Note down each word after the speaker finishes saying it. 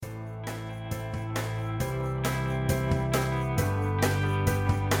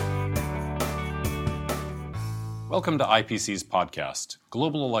Welcome to IPC's podcast,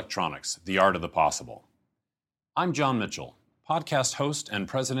 Global Electronics, the Art of the Possible. I'm John Mitchell, podcast host and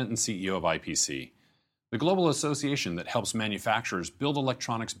president and CEO of IPC, the global association that helps manufacturers build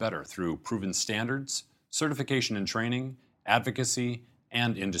electronics better through proven standards, certification and training, advocacy,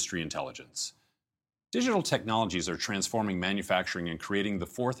 and industry intelligence. Digital technologies are transforming manufacturing and creating the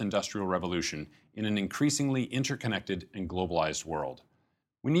fourth industrial revolution in an increasingly interconnected and globalized world.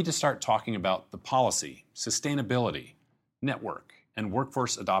 We need to start talking about the policy, sustainability, network, and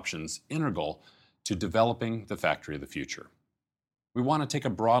workforce adoptions integral to developing the factory of the future. We want to take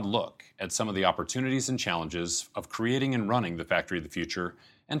a broad look at some of the opportunities and challenges of creating and running the factory of the future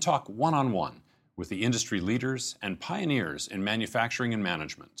and talk one-on-one with the industry leaders and pioneers in manufacturing and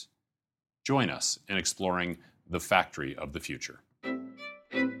management. Join us in exploring the factory of the future.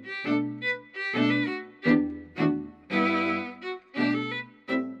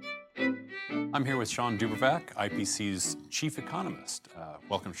 I'm here with Shawn DuBravac, IPC's chief economist.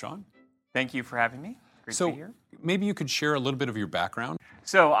 Welcome, Shawn. Thank you for having me. Great to be here. Maybe you could share a little bit of your background.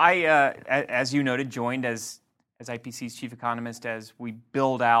 So I, as you noted, joined as IPC's chief economist as we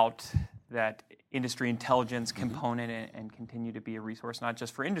build out that industry intelligence component and continue to be a resource not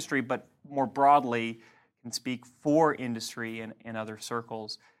just for industry, but more broadly can speak for industry and other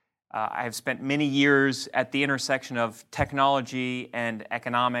circles. I have spent many years at the intersection of technology and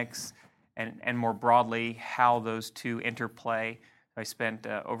economics, and more broadly, how those two interplay. I spent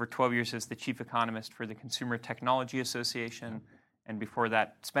over 12 years as the chief economist for the Consumer Technology Association, and before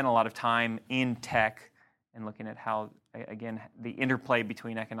that, spent a lot of time in tech and looking at how, again, the interplay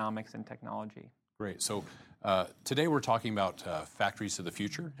between economics and technology. Great. So today we're talking about factories of the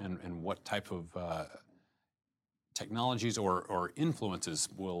future and what type of technologies or influences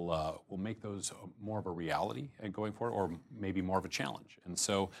will make those more of a reality going forward, or maybe more of a challenge. And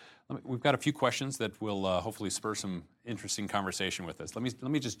so we've got a few questions that will hopefully spur some interesting conversation with us. Let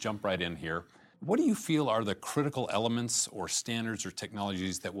me just jump right in here. What do you feel are the critical elements or standards or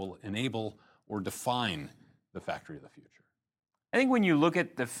technologies that will enable or define the factory of the future? I think when you look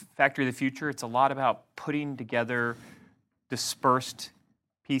at the factory of the future, it's a lot about putting together dispersed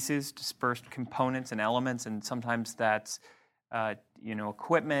pieces, dispersed components and elements, and sometimes that's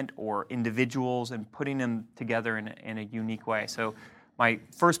equipment or individuals, and putting them together in a unique way. So my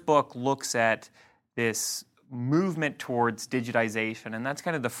first book looks at this movement towards digitization, and that's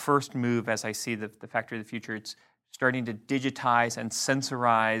kind of the first move as I see the factory of the future. It's starting to digitize and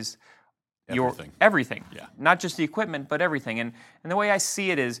sensorize everything. Yeah. Not just the equipment, but everything. And the way I see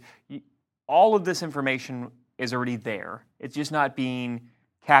it is all of this information is already there. It's just not being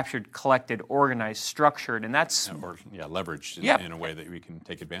captured, collected, organized, structured, and that's leveraged in a way that we can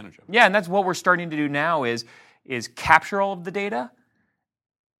take advantage of. Yeah, and that's what we're starting to do now is capture all of the data,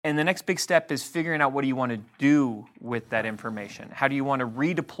 and the next big step is figuring out what do you want to do with that information. How do you want to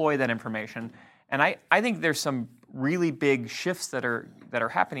redeploy that information? And I think there's some really big shifts that are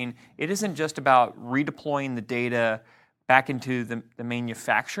happening. It isn't just about redeploying the data back into the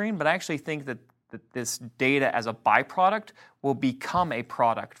manufacturing, but I actually think that this data as a byproduct will become a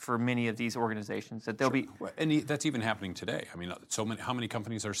product for many of these organizations. That they'll be, and that's even happening today. I mean, how many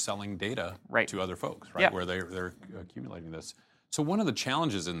companies are selling data to other folks, right? Yeah. Where they're accumulating this. So one of the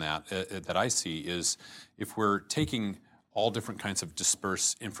challenges in that I see is if we're taking all different kinds of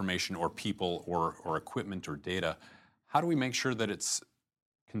dispersed information or people or equipment or data, how do we make sure that it's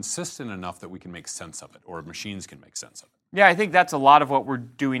consistent enough that we can make sense of it, or machines can make sense of it? Yeah, I think that's a lot of what we're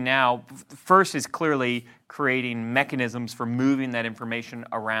doing now. First is clearly creating mechanisms for moving that information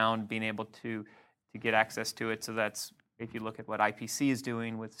around, being able to get access to it. So that's, if you look at what IPC is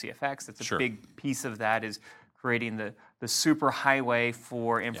doing with CFX, that's a big piece of that, is creating the super highway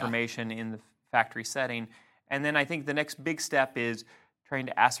for information in the factory setting. And then I think the next big step is trying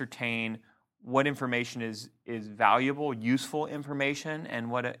to ascertain what information is valuable, useful information,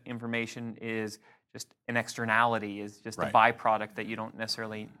 and what information is just an externality, is just a byproduct that you don't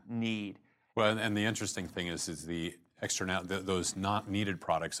necessarily need. Well, and the interesting thing is the those not needed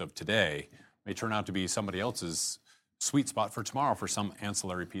products of today may turn out to be somebody else's sweet spot for tomorrow for some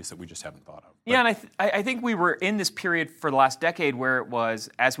ancillary piece that we just haven't thought of. Yeah, and I think we were in this period for the last decade where it was,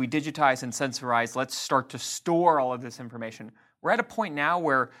 as we digitize and sensorize, let's start to store all of this information. We're at a point now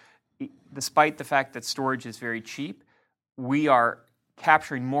where, despite the fact that storage is very cheap, we are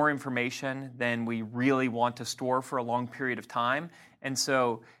capturing more information than we really want to store for a long period of time. And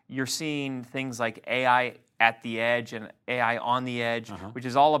so you're seeing things like AI at the edge and AI on the edge, which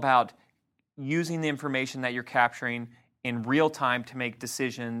is all about using the information that you're capturing in real time to make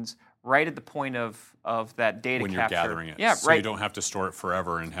decisions right at the point of that data when capture. You're gathering it. Yeah, so right. you don't have to store it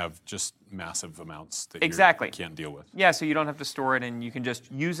forever and have just massive amounts that Exactly. you can't deal with. Yeah, so you don't have to store it, and you can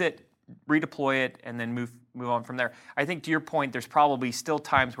just use it, redeploy it, and then move on from there. I think to your point, there's probably still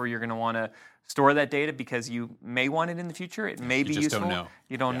times where you're going to want to store that data because you may want it in the future. It may be just useful. don't know.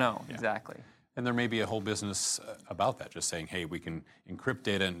 You don't know. Yeah. Exactly. And there may be a whole business about that, just saying, hey, we can encrypt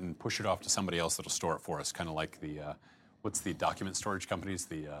data and push it off to somebody else that'll store it for us, kind of like the what's the document storage companies,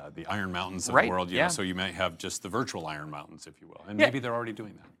 the Iron Mountains of the world. You know, so you might have just the virtual Iron Mountains, if you will. And maybe they're already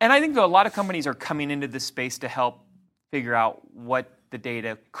doing that. And I think, though, a lot of companies are coming into this space to help figure out what the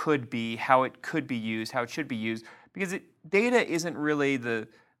data could be, how it could be used, how it should be used, because data isn't really the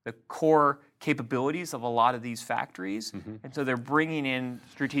core capabilities of a lot of these factories. And so they're bringing in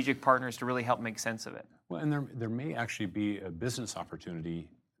strategic partners to really help make sense of it. Well, and there may actually be a business opportunity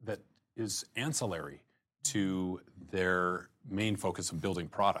that is ancillary to their main focus of building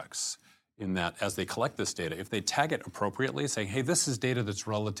products, in that as they collect this data, if they tag it appropriately, saying, hey, this is data that's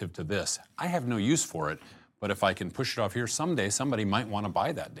relative to this, I have no use for it, but if I can push it off here, someday somebody might want to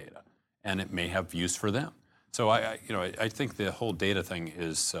buy that data, and it may have use for them. So I think the whole data thing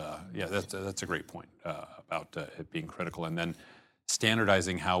is, that's a great point about it being critical, and then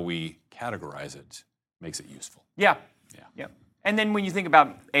standardizing how we categorize it makes it useful. Yeah. And then when you think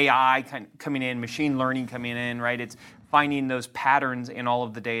about AI coming in, machine learning coming in, right? It's finding those patterns in all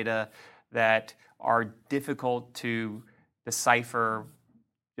of the data that are difficult to decipher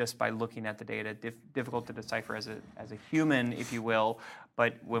just by looking at the data, difficult to decipher as a human, if you will.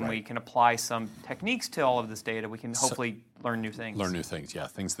 But when we can apply some techniques to all of this data, we can hopefully learn new things. Learn new things, yeah.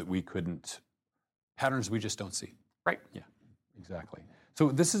 Things that we couldn't, patterns we just don't see. Right. Yeah, exactly. So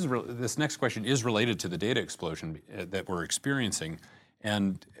this next question is related to the data explosion that we're experiencing.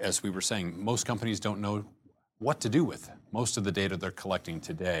 And as we were saying, most companies don't know what to do with most of the data they're collecting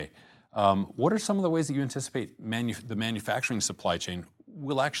today. What are some of the ways that you anticipate the manufacturing supply chain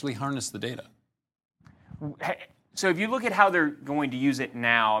will actually harness the data? So if you look at how they're going to use it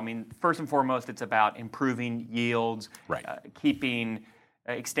now, I mean, first and foremost, it's about improving yields,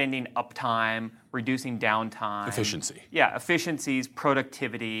 extending uptime, reducing downtime. Efficiency. Yeah, efficiencies,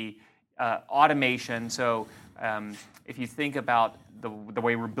 productivity, automation. So if you think about the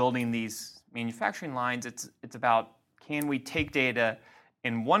way we're building these manufacturing lines, it's about, can we take data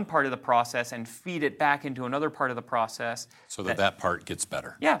in one part of the process and feed it back into another part of the process. So that part gets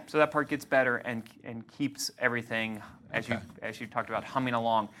better. Yeah, so that part gets better and keeps everything, as you talked about, humming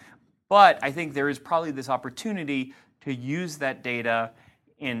along. But I think there is probably this opportunity to use that data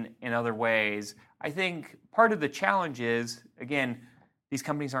in other ways. I think part of the challenge is, again, these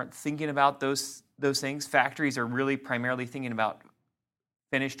companies aren't thinking about those things. Factories are really primarily thinking about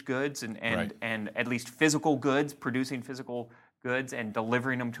finished goods and at least physical goods, producing physical goods and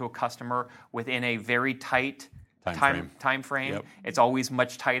delivering them to a customer within a very tight time frame. Yep. It's always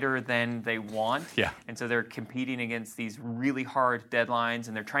much tighter than they want. Yeah. And so they're competing against these really hard deadlines,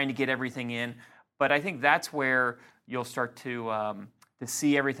 and they're trying to get everything in. But I think that's where you'll start to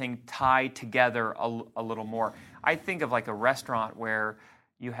see everything tied together a little more. I think of like a restaurant where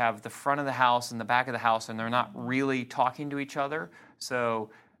you have the front of the house and the back of the house, and they're not really talking to each other.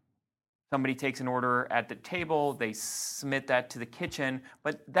 So somebody takes an order at the table, they submit that to the kitchen,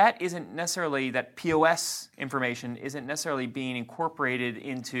 but that POS information isn't necessarily being incorporated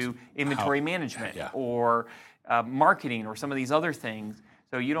into inventory management or marketing or some of these other things.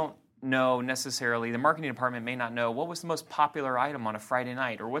 So you don't know necessarily, the marketing department may not know what was the most popular item on a Friday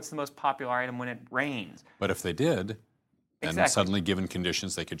night or what's the most popular item when it rains. But if they did, and suddenly given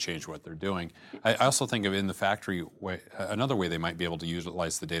conditions, they could change what they're doing. I also think of in the factory, another way they might be able to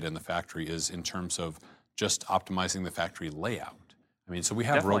utilize the data in the factory is in terms of just optimizing the factory layout. I mean, so we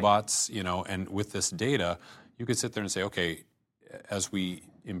have robots, and with this data, you could sit there and say, okay, as we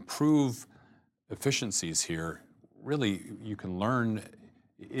improve efficiencies here, really you can learn,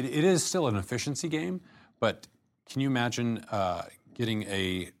 it is still an efficiency game, but can you imagine getting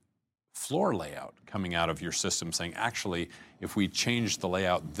a floor layout coming out of your system saying, actually, if we change the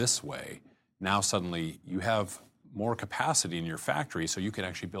layout this way, now suddenly you have more capacity in your factory, so you can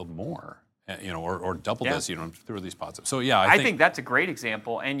actually build more, or double this, through these pods. So yeah, I think that's a great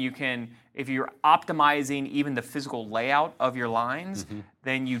example. And you can, if you're optimizing even the physical layout of your lines,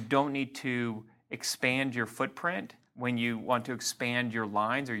 then you don't need to expand your footprint when you want to expand your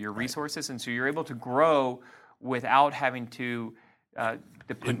lines or your resources, and so you're able to grow without having to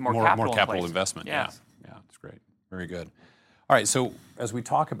put more capital investment. Yes. Yeah, that's great. Very good. All right, so as we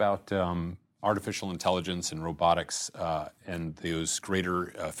talk about artificial intelligence and robotics and those greater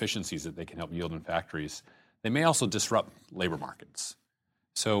efficiencies that they can help yield in factories, they may also disrupt labor markets.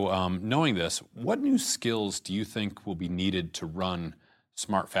 So knowing this, what new skills do you think will be needed to run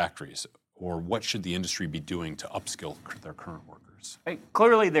smart factories, or what should the industry be doing to upskill their current workers?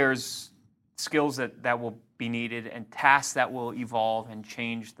 Clearly, there's skills that will be needed and tasks that will evolve and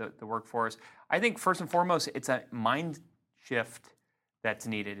change the workforce. I think first and foremost, it's a mind shift that's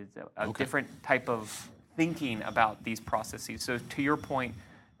needed. It's a different type of thinking about these processes. So to your point,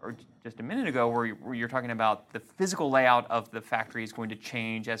 or just a minute ago, where you're talking about the physical layout of the factory is going to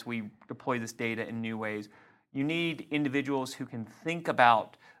change as we deploy this data in new ways. You need individuals who can think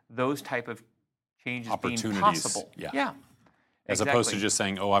about those type of changes being possible. Yeah. As opposed to just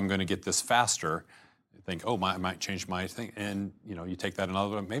saying, "Oh, I'm going to get this faster." Think, "Oh, I might change my thing," and you take that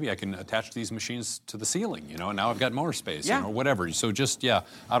another. Maybe I can attach these machines to the ceiling, and now I've got more space, or whatever. So just out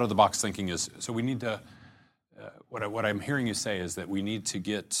of the box thinking is. So we need to. What I'm hearing you say is that we need to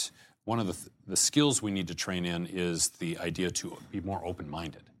get one of the skills we need to train in is the idea to be more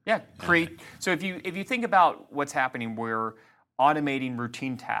open-minded. Yeah, So if you think about what's happening, we're automating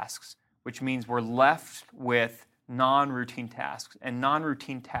routine tasks, which means we're left with non-routine tasks, and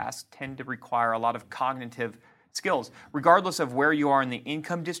non-routine tasks tend to require a lot of cognitive skills, regardless of where you are in the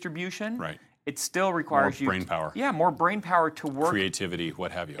income distribution. Right. It still requires more brain power. Yeah, more brain power to work. Creativity,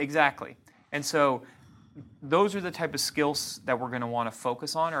 what have you. Exactly, and so. Those are the type of skills that we're going to want to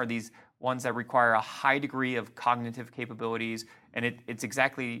focus on, are these ones that require a high degree of cognitive capabilities. And it's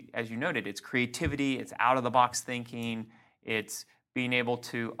exactly as you noted, it's creativity, it's out-of-the-box thinking, it's being able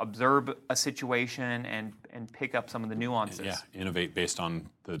to observe a situation and pick up some of the nuances. Yeah, innovate based on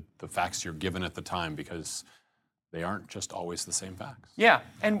the facts you're given at the time, because they aren't just always the same facts. Yeah,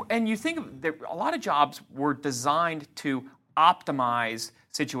 and you think a lot of jobs were designed to optimize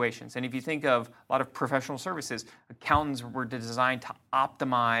situations. And if you think of a lot of professional services, accountants were designed to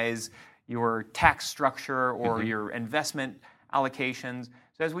optimize your tax structure or your investment allocations.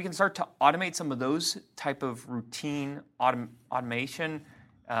 So as we can start to automate some of those type of routine automation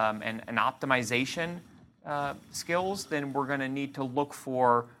and optimization skills, then we're going to need to look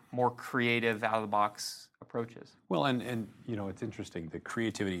for more creative, out-of-the-box approaches. Well, and it's interesting, the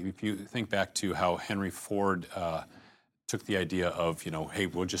creativity. If you think back to how Henry Ford took the idea of, hey,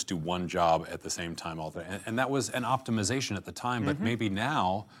 we'll just do one job at the same time all day. And that was an optimization at the time, but maybe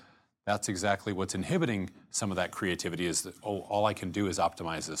now that's exactly what's inhibiting some of that creativity is that, all I can do is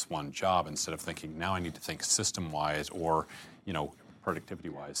optimize this one job instead of thinking, now I need to think system-wise or,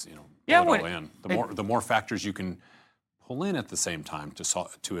 productivity-wise, pull it all in. The more factors you can pull in at the same time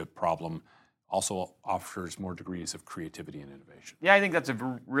to a problem also offers more degrees of creativity and innovation. Yeah, I think that's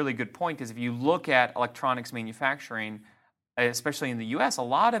a really good point, because if you look at electronics manufacturing, especially in the U.S., a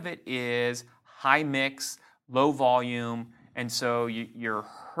lot of it is high mix, low volume, and so you're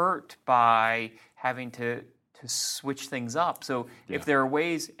hurt by having to switch things up. So if there are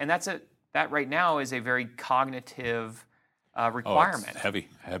ways, and that right now is a very cognitive requirement. It's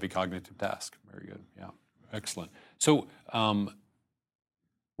heavy cognitive task. Very good. Yeah, excellent. So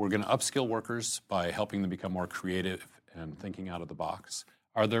we're going to upskill workers by helping them become more creative and thinking out of the box.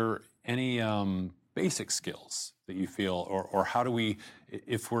 Are there any basic skills that you feel, or how do we,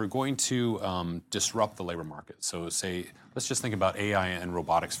 if we're going to disrupt the labor market, so let's just think about AI and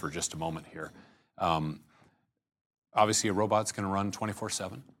robotics for just a moment here. Obviously, a robot's going to run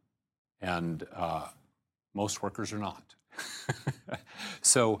 24/7, and most workers are not.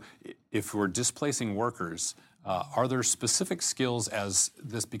 So if we're displacing workers, are there specific skills as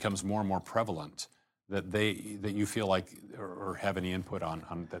this becomes more and more prevalent that you feel like or have any input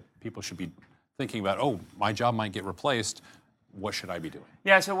on that people should be thinking about? Oh, my job might get replaced. What should I be doing?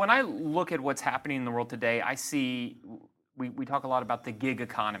 Yeah, so when I look at what's happening in the world today, I see we talk a lot about the gig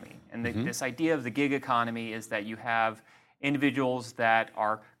economy. And this idea of the gig economy is that you have individuals that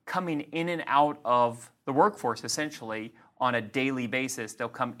are coming in and out of the workforce essentially on a daily basis. They'll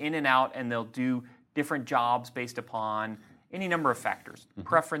come in and out and they'll do different jobs based upon any number of factors,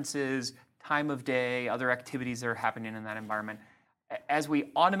 preferences, time of day, other activities that are happening in that environment. As we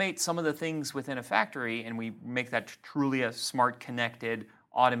automate some of the things within a factory and we make that truly a smart, connected,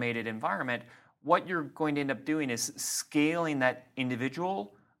 automated environment, what you're going to end up doing is scaling that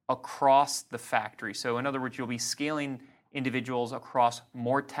individual across the factory. So in other words, you'll be scaling individuals across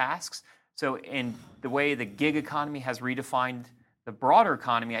more tasks. So in the way the gig economy has redefined the broader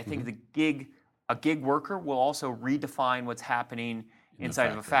economy, I think a gig worker will also redefine what's happening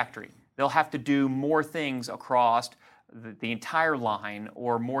inside of a factory. They'll have to do more things across the entire line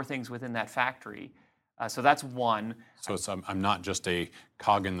or more things within that factory. So that's one. So I'm not just a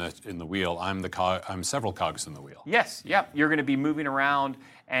cog in the wheel. I'm several cogs in the wheel. Yes, yep. You're going to be moving around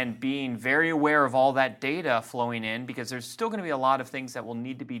and being very aware of all that data flowing in, because there's still going to be a lot of things that will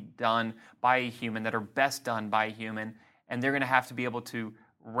need to be done by a human that are best done by a human, and they're going to have to be able to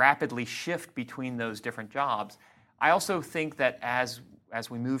rapidly shift between those different jobs. I also think that as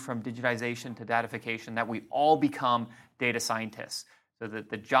we move from digitization to datification, that we all become data scientists. So that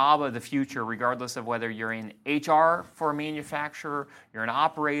the job of the future, regardless of whether you're in HR for a manufacturer, you're an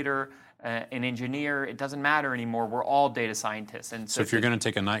operator, an engineer, it doesn't matter anymore. We're all data scientists. And so if you're going to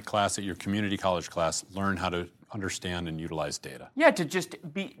take a night class at your community college class, learn how to understand and utilize data. Yeah, to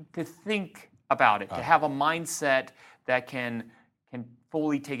think about it, to have a mindset that can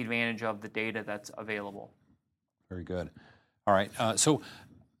fully take advantage of the data that's available. Very good. All right. So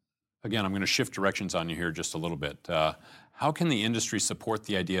again, I'm going to shift directions on you here just a little bit. How can the industry support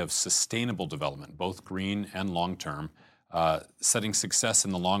the idea of sustainable development, both green and long-term, setting success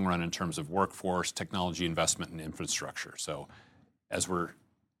in the long run in terms of workforce, technology investment, and infrastructure? So as we're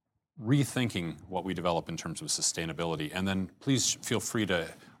rethinking what we develop in terms of sustainability, and then please feel free to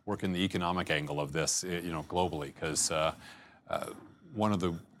work in the economic angle of this, globally, because one of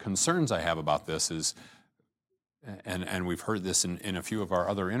the concerns I have about this is, and we've heard this in a few of our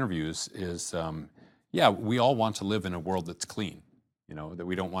other interviews, is we all want to live in a world that's clean, that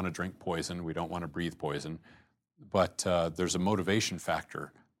we don't want to drink poison, we don't want to breathe poison, but there's a motivation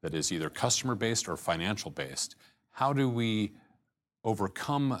factor that is either customer-based or financial-based. How do we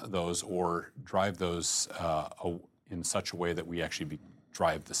overcome those or drive those in such a way that we actually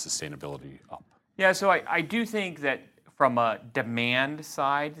drive the sustainability up? Yeah, so I do think that from a demand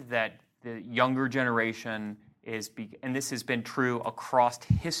side, that the younger generation and this has been true across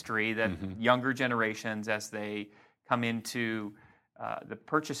history, that younger generations, as they come into the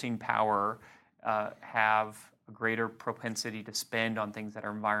purchasing power, have a greater propensity to spend on things that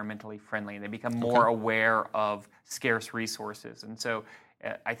are environmentally friendly, and they become more aware of scarce resources. And so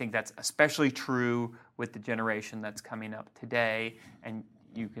I think that's especially true with the generation that's coming up today. And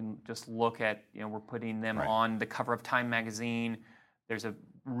you can just look at, we're putting them on the cover of Time magazine. There's a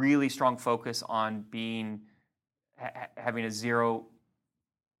really strong focus on having a zero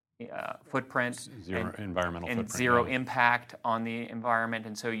footprint, environmental and footprint, zero impact on the environment.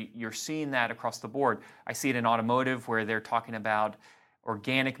 And so you're seeing that across the board. I see it in automotive, where they're talking about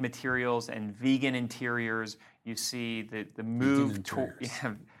organic materials and vegan interiors. You see the move towards.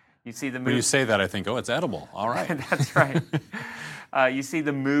 You see the move. When you say that, I think, it's edible. All right. That's right. You see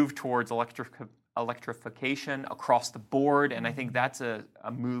the move towards electrification across the board, and I think that's a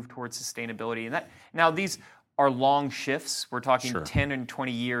move towards sustainability. And now these are long shifts. We're talking 10 and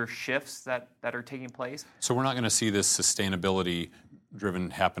 20-year shifts that are taking place. So we're not going to see this sustainability driven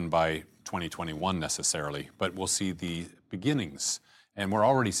happen by 2021 necessarily, but we'll see the beginnings, and we're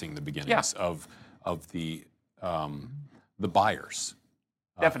already seeing the beginnings of the buyers.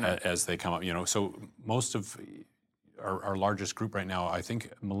 Definitely. As they come up. So most of our largest group right now, I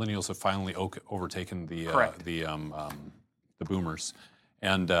think millennials have finally overtaken the boomers,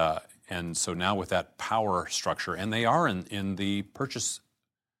 and so now with that power structure, and they are in the purchase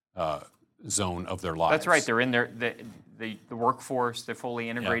zone of their lives. That's right. They're in the workforce. They're fully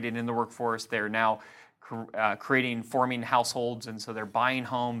integrated in the workforce. They're now forming households, and so they're buying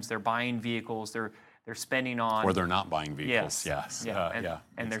homes. They're buying vehicles. They're spending on, or they're not buying vehicles. Yes. And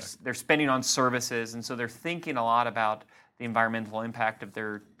exactly. they're spending on services, and so they're thinking a lot about the environmental impact of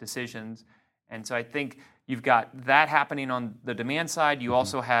their decisions. And so I think you've got that happening on the demand side. You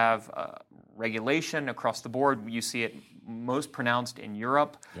also have regulation across the board. You see it most pronounced in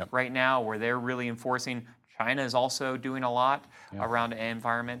Europe right now, where they're really enforcing. China is also doing a lot around the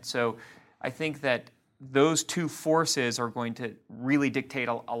environment. So I think that those two forces are going to really dictate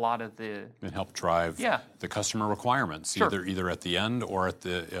a lot of the... And help drive the customer requirements, either at the end or at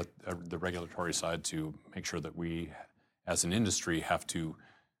the regulatory side, to make sure that we, as an industry, have to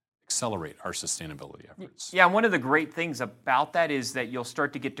accelerate our sustainability efforts. Yeah, and one of the great things about that is that you'll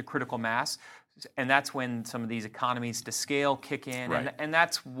start to get to critical mass, and that's when some of these economies to scale kick in, and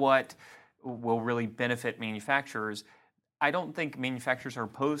that's what will really benefit manufacturers. I don't think manufacturers are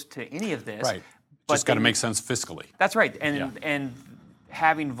opposed to any of this. Right. Just got to make sense fiscally. That's right, and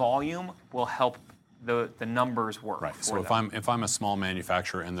having volume will help the numbers work. Right. So if I'm a small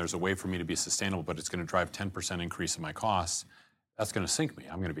manufacturer and there's a way for me to be sustainable, but it's going to drive 10% increase in my costs, that's going to sink me.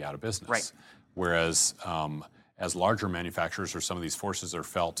 I'm going to be out of business. Right. Whereas as larger manufacturers, or some of these forces are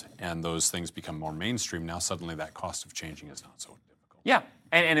felt, and those things become more mainstream, now suddenly that cost of changing is not so difficult. Yeah,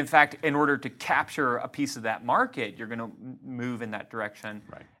 and in fact, in order to capture a piece of that market, you're going to move in that direction.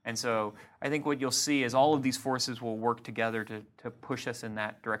 Right. And so I think what you'll see is all of these forces will work together to push us in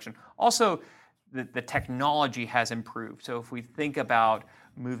that direction. Also, the technology has improved. So if we think about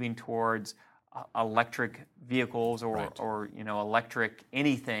moving towards electric vehicles or electric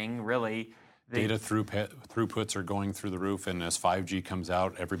anything really. Data throughputs are going through the roof, and as 5G comes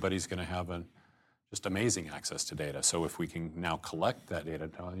out, everybody's going to have just amazing access to data. So if we can now collect that data,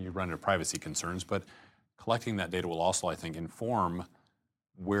 you run into privacy concerns, but collecting that data will also, I think, inform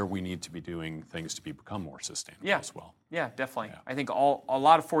where we need to be doing things to become more sustainable as well. Yeah, definitely. Yeah. I think a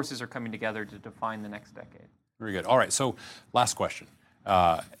lot of forces are coming together to define the next decade. Very good. All right, so last question.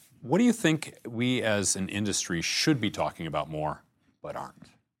 What do you think we as an industry should be talking about more, but aren't?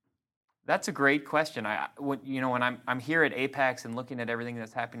 That's a great question. When I'm here at Apex and looking at everything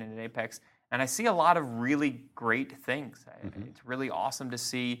that's happening at Apex, and I see a lot of really great things. Mm-hmm. It's really awesome to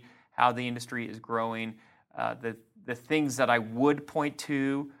see how the industry is growing. The things that I would point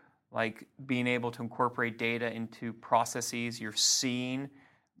to, like being able to incorporate data into processes you're seeing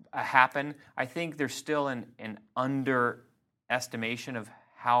happen. I think there's still an underestimation of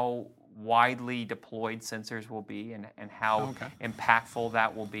how widely deployed sensors will be and how impactful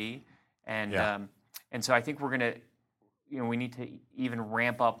that will be. And so I think we're going to, we need to even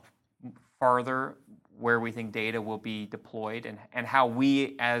ramp up farther where we think data will be deployed and how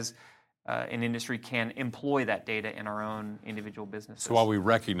we as an industry can employ that data in our own individual businesses. So while we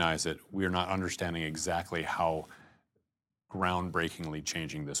recognize it, we are not understanding exactly how groundbreakingly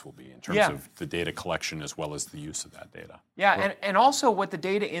changing this will be in terms of the data collection as well as the use of that data. Yeah, and also what the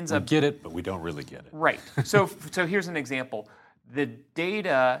data ends up... We get it, but we don't really get it. Right. So here's an example. The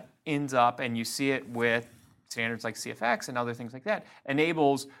data ends up, and you see it with standards like CFX and other things like that,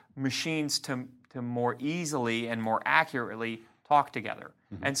 enables machines to more easily and more accurately talk together.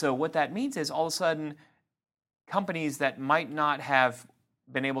 Mm-hmm. And so what that means is all of a sudden companies that might not have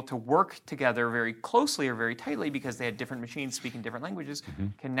been able to work together very closely or very tightly because they had different machines speaking different languages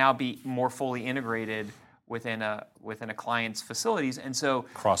can now be more fully integrated within a client's facilities. And so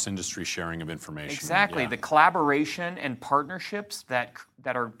cross-industry sharing of information. Exactly. The collaboration and partnerships that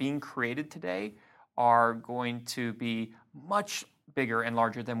are being created today are going to be much bigger and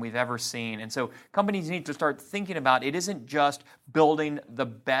larger than we've ever seen. And so companies need to start thinking about it isn't just building the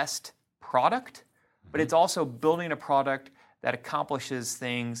best product, but it's also building a product that accomplishes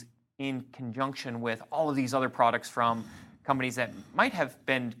things in conjunction with all of these other products from companies that might have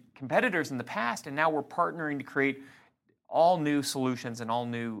been competitors in the past, and now we're partnering to create all new solutions and all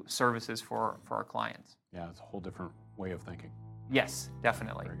new services for our clients. Yeah, it's a whole different way of thinking. Yes,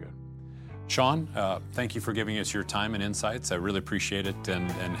 definitely. Very good. Shawn, thank you for giving us your time and insights. I really appreciate it and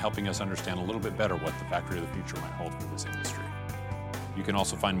helping us understand a little bit better what the factory of the future might hold for this industry. You can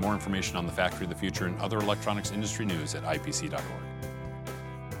also find more information on the factory of the future and other electronics industry news at ipc.org.